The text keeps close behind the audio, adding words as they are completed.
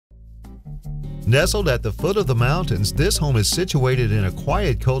Nestled at the foot of the mountains, this home is situated in a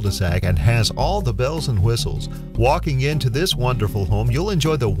quiet cul-de-sac and has all the bells and whistles. Walking into this wonderful home, you'll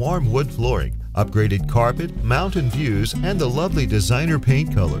enjoy the warm wood flooring, upgraded carpet, mountain views, and the lovely designer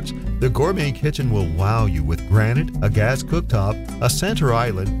paint colors. The gourmet kitchen will wow you with granite, a gas cooktop, a center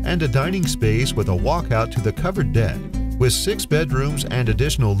island, and a dining space with a walkout to the covered deck. With 6 bedrooms and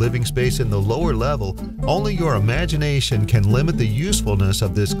additional living space in the lower level, only your imagination can limit the usefulness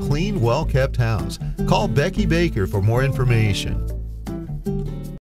of this clean, well-kept house. Call Becky Baker for more information.